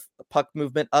lot of puck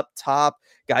movement up top.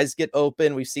 Guys get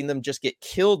open. We've seen them just get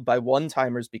killed by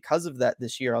one-timers because of that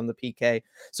this year on the PK.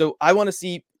 So I want to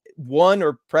see one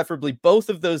or preferably both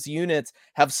of those units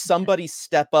have somebody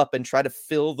step up and try to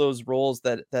fill those roles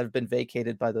that have been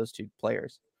vacated by those two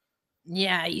players.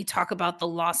 Yeah, you talk about the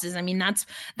losses. I mean,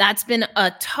 that's been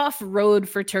a tough road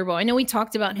for Turbo. I know we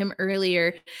talked about him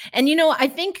earlier. And, I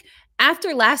think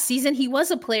after last season, he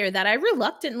was a player that I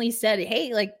reluctantly said,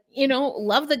 hey,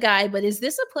 love the guy, but is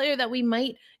this a player that we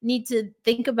might need to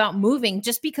think about moving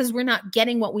just because we're not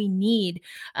getting what we need?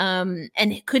 And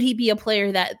could he be a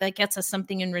player that gets us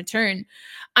something in return?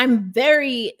 I'm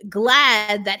very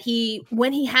glad that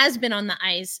when he has been on the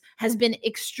ice, has been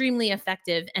extremely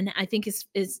effective. And I think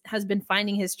has been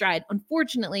finding his stride.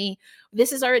 Unfortunately,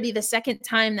 this is already the second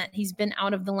time that he's been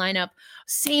out of the lineup.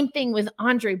 Same thing with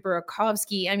Andre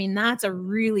Burakovsky. I mean, that's a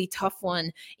really tough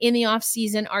one. In the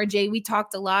offseason, RJ, we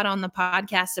talked a lot on the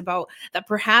podcast about that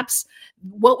perhaps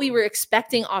what we were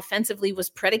expecting offensively was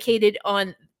predicated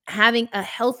on having a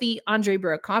healthy Andre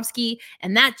Burakovsky,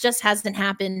 and that just hasn't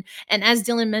happened. And as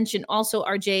Dylan mentioned also,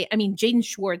 RJ, I mean, Jaden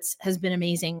Schwartz has been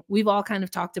amazing. We've all kind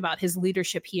of talked about his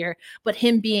leadership here, but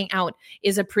him being out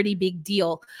is a pretty big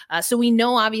deal. So we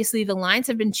know obviously the lines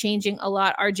have been changing a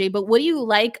lot, RJ, but what do you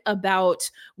like about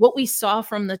what we saw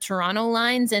from the Toronto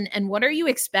lines, and what are you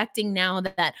expecting now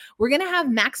that we're going to have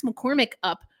Max McCormick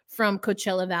up from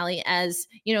Coachella Valley? As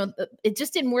it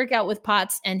just didn't work out with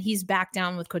Potts, and he's back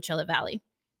down with Coachella Valley.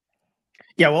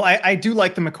 Yeah, well, I do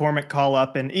like the McCormick call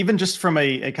up, and even just from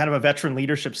a kind of a veteran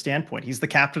leadership standpoint, he's the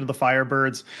captain of the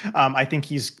Firebirds. I think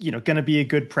he's going to be a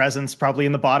good presence, probably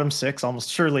in the bottom six,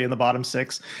 almost surely in the bottom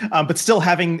six. But still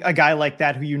having a guy like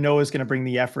that who is going to bring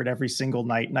the effort every single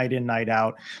night in, night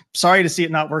out. Sorry to see it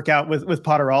not work out with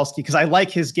Podorowski, because I like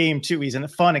his game too. He's a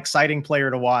fun, exciting player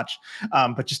to watch,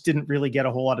 but just didn't really get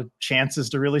a whole lot of chances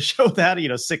to really show that.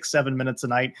 6-7 minutes a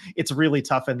night, it's really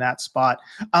tough in that spot.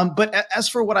 But as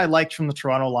for what I liked from the Toronto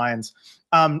Toronto lines.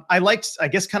 I liked, I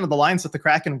guess, kind of the lines that the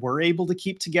Kraken were able to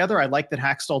keep together. I like that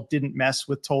Hackstall didn't mess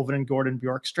with Tolvanen and Gordon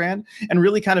Bjorkstrand and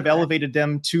really kind of elevated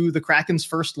them to the Kraken's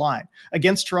first line.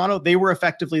 Against Toronto, they were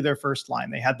effectively their first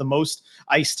line. They had the most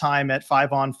ice time at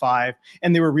 5-on-5,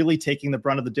 and they were really taking the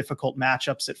brunt of the difficult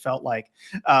matchups, it felt like.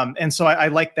 And so I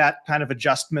like that kind of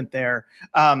adjustment there.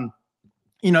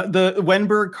 The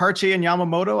Wenberg, Karche, and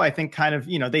Yamamoto, I think kind of,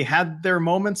 they had their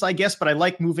moments, I guess, but I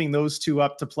like moving those two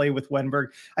up to play with Wenberg.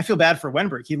 I feel bad for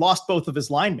Wenberg. He lost both of his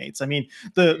line mates. I mean,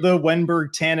 the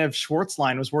Wenberg, Tanev, Schwartz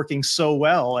line was working so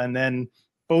well, and then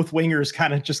both wingers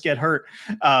kind of just get hurt.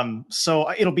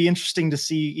 So it'll be interesting to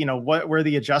see, where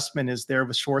the adjustment is there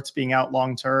with Schwartz being out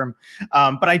long-term.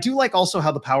 But I do like also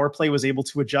how the power play was able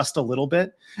to adjust a little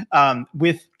bit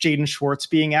with Jaden Schwartz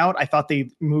being out. I thought they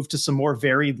moved to some more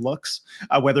varied looks,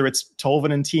 whether it's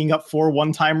Tolvanen teeing up 4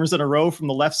 one-timers in a row from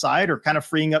the left side or kind of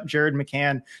freeing up Jared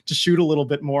McCann to shoot a little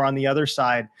bit more on the other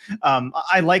side.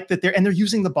 I like that they're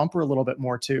using the bumper a little bit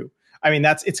more too. I mean,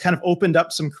 it's kind of opened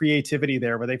up some creativity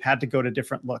there where they've had to go to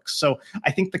different looks. So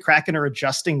I think the Kraken are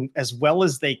adjusting as well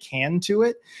as they can to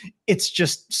it. It's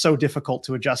just so difficult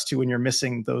to adjust to when you're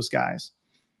missing those guys.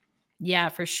 Yeah,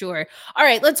 for sure. All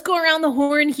right, let's go around the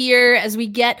horn here as we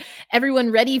get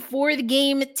everyone ready for the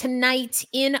game tonight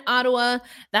in Ottawa.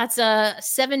 That's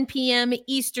 7 p.m.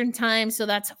 Eastern time, so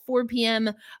that's 4 p.m.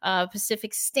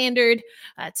 Pacific Standard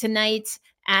tonight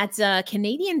at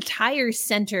Canadian Tire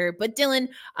Center. But Dylan,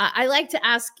 I like to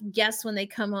ask guests when they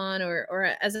come on,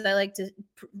 or as I like to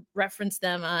reference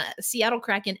them, Seattle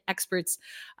Kraken experts.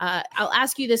 I'll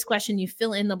ask you this question, you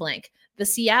fill in the blank. The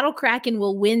Seattle Kraken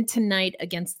will win tonight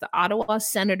against the Ottawa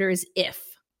Senators if.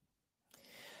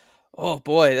 Oh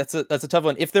boy, that's a tough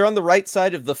one. If they're on the right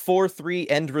side of the 4-3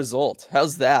 end result,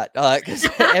 how's that? Because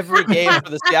every game for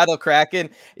the Seattle Kraken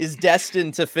is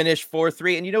destined to finish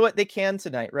 4-3. And you know what? They can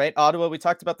tonight, right? Ottawa, we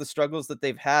talked about the struggles that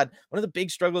they've had. One of the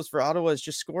big struggles for Ottawa is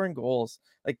just scoring goals.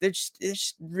 Like they're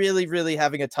just really, really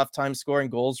having a tough time scoring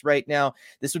goals right now.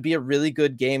 This would be a really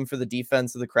good game for the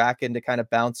defense of the Kraken to kind of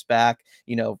bounce back.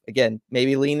 Again,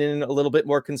 maybe lean in a little bit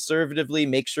more conservatively,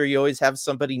 make sure you always have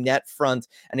somebody net front.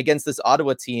 And against this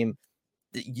Ottawa team,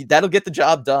 that'll get the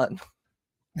job done.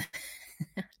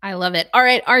 I love it. All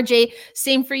right, RJ,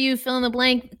 same for you. Fill in the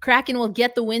blank. Kraken will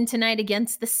get the win tonight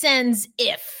against the Sens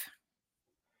if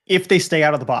they stay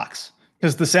out of the box.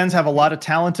 Because the Sens have a lot of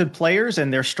talented players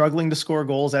and they're struggling to score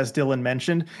goals, as Dylan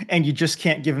mentioned, and you just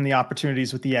can't give them the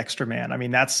opportunities with the extra man. I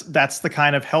mean, that's the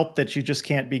kind of help that you just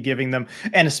can't be giving them.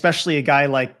 And especially a guy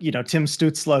like, Tim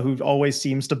Stützle, who always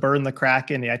seems to burn the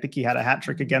Kraken. I think he had a hat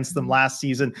trick against them last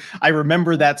season. I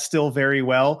remember that still very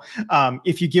well.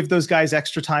 If you give those guys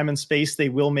extra time and space, they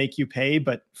will make you pay.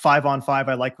 But 5-on-5,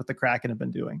 I like what the Kraken have been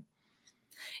doing.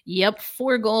 Yep,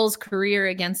 4 goals career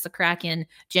against the Kraken.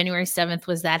 January 7th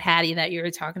was that Hattie that you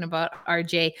were talking about,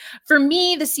 RJ. For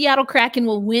me, the Seattle Kraken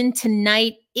will win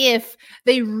tonight if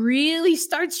they really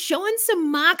start showing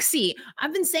some moxie.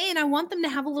 I've been saying I want them to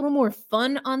have a little more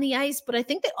fun on the ice, but I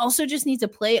think they also just need to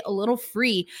play a little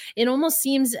free. It almost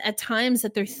seems at times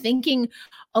that they're thinking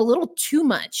a little too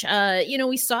much.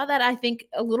 We saw that, I think,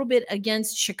 a little bit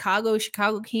against Chicago.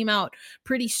 Chicago came out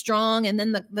pretty strong, and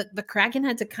then the Kraken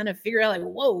had to kind of figure out, like,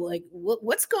 whoa, like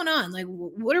what's going on? Like,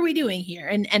 what are we doing here?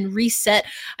 And reset.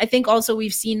 I think also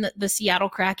we've seen the Seattle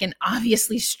Kraken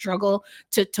obviously struggle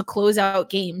to close out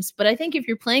games. But I think if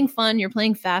you're playing fun, you're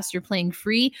playing fast, you're playing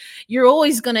free, you're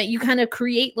always you kind of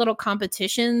create little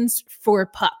competitions for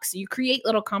pucks. You create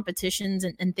little competitions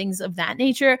and things of that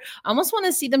nature. I almost want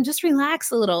to see them just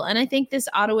relax a little. And I think this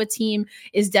Ottawa team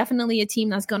is definitely a team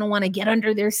that's going to want to get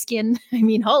under their skin. I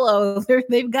mean, hello,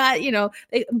 they've got,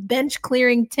 they bench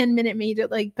clearing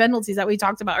 10-minute penalties that we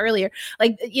talked about earlier.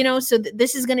 So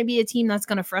this is going to be a team that's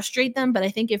going to frustrate them. But I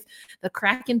think if the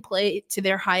Kraken play to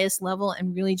their highest level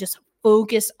and really just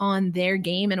focus on their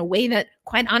game in a way that,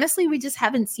 quite honestly, we just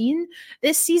haven't seen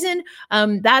this season,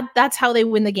 that's how they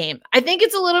win the game. I think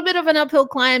it's a little bit of an uphill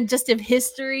climb, just if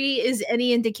history is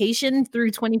any indication, through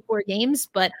 24 games,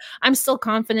 but I'm still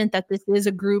confident that this is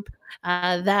a group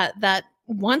that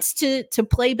wants to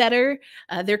play better.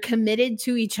 They're committed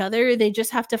to each other. They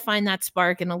just have to find that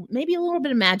spark and maybe a little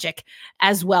bit of magic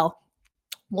as well.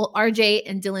 Well, RJ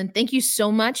and Dylan, thank you so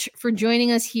much for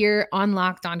joining us here on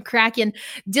Locked on Kraken.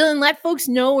 Dylan, let folks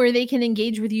know where they can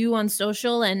engage with you on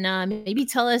social, and maybe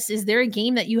tell us, is there a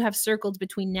game that you have circled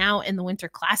between now and the Winter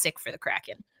Classic for the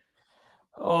Kraken?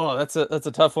 Oh, that's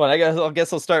a tough one. I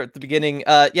guess I'll start at the beginning.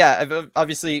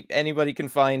 Obviously anybody can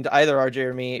find either RJ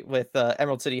or me with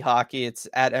Emerald City Hockey. It's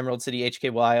at Emerald City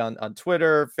HKY on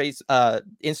Twitter,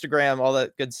 Instagram, all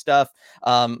that good stuff.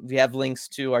 We have links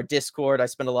to our Discord. I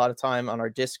spend a lot of time on our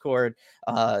Discord.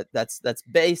 That's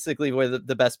basically where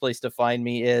the best place to find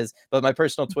me is. But my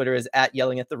personal Twitter is at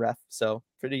Yelling at the Ref. So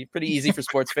pretty easy for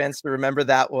sports fans to remember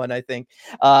that one, I think.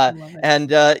 Love it.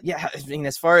 And I mean,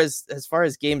 as far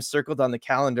as games circled on the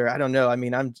calendar, I don't know. I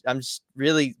mean, I'm just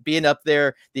really being up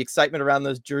there, the excitement around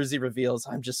those jersey reveals.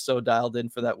 I'm just so dialed in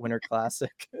for that Winter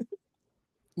Classic.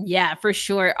 Yeah, for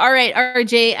sure. All right,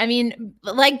 RJ. I mean,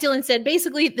 like Dylan said,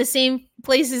 basically the same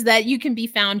places that you can be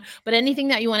found, but anything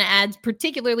that you want to add,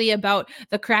 particularly about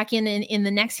the Kraken in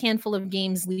the next handful of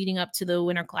games leading up to the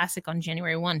Winter Classic on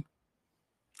January 1.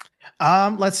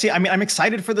 Let's see. I mean, I'm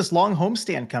excited for this long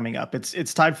homestand coming up.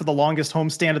 It's tied for the longest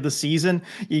homestand of the season.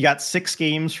 You got 6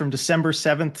 games from December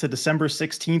 7th to December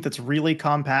 16th. It's really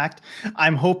compact.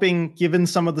 I'm hoping, given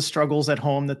some of the struggles at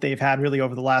home that they've had really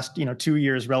over the last, 2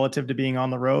 years relative to being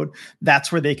on the road,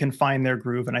 that's where they can find their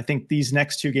groove. And I think these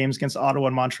next 2 games against Ottawa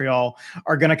and Montreal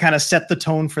are going to kind of set the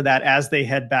tone for that as they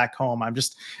head back home. I'm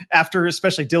just, after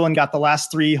especially Dylan got the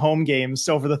last 3 home games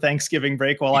over the Thanksgiving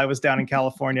break while I was down in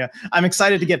California, I'm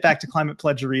excited to get back to Climate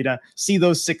Pledge Arena, see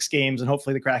those 6 games, and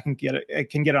hopefully the Kraken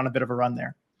can get on a bit of a run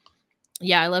there.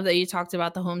 Yeah, I love that you talked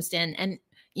about the homestand and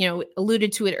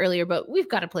alluded to it earlier, but we've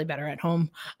got to play better at home.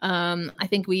 I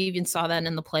think we even saw that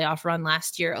in the playoff run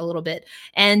last year a little bit.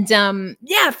 And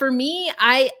for me,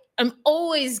 I'm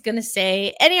always going to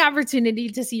say any opportunity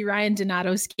to see Ryan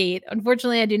Donato skate.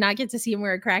 Unfortunately, I do not get to see him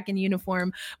wear a Kraken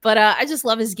uniform, but I just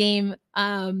love his game.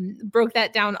 Broke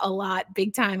that down a lot,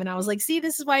 big time. And I was like, see,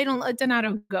 this is why I don't let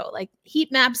Donato go. Like,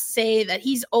 heat maps say that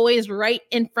he's always right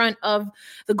in front of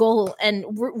the goal. And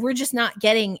we're just not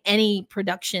getting any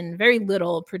production, very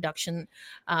little production,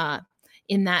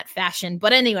 in that fashion.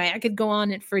 But anyway, I could go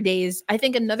on it for days. I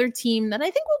think another team that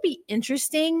I think will be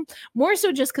interesting, more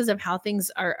so just because of how things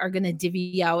are going to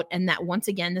divvy out, and that once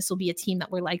again, this will be a team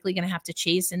that we're likely going to have to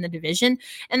chase in the division,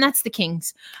 and that's the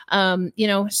Kings.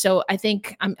 So I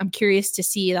think I'm curious to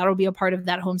see, that'll be a part of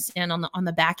that homestand on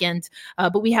the back end.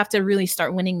 But we have to really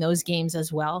start winning those games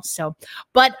as well. So,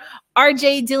 but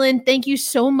RJ, Dylan, thank you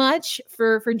so much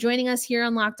for joining us here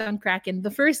on Locked On Kraken,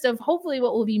 the first of hopefully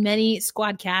what will be many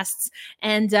squad casts.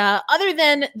 And other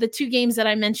than the 2 games that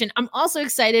I mentioned, I'm also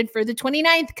excited for the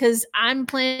 29th because I'm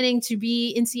planning to be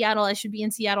in Seattle. I should be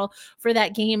in Seattle for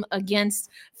that game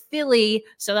against Philly.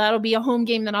 So that'll be a home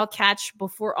game that I'll catch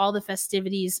before all the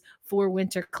festivities for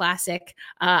Winter Classic.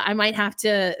 I might have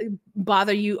to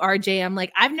bother you, RJ. I'm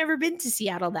like, I've never been to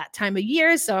Seattle that time of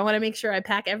year, so I want to make sure I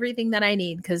pack everything that I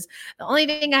need, because the only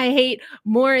thing I hate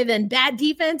more than bad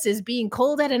defense is being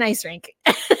cold at an ice rink.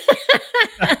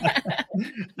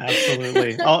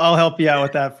 Absolutely. I'll help you out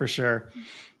with that for sure.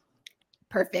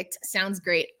 Perfect. Sounds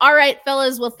great. All right,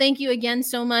 fellas. Well, thank you again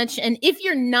so much. And if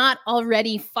you're not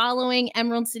already following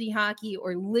Emerald City Hockey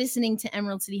or listening to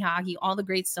Emerald City Hockey, all the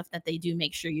great stuff that they do,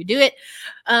 make sure you do it.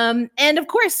 And of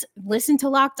course, listen to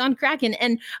Locked On Kraken.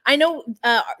 And I know,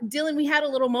 Dylan, we had a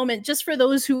little moment just for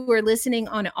those who are listening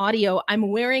on audio.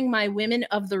 I'm wearing my Women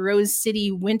of the Rose City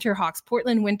Winterhawks,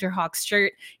 Portland Winterhawks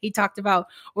shirt. He talked about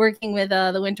working with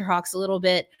the Winterhawks a little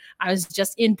bit. I was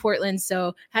just in Portland,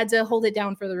 so had to hold it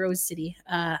down for the Rose City.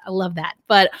 I love that.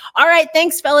 But all right,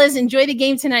 thanks, fellas. Enjoy the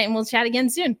game tonight, and we'll chat again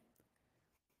soon.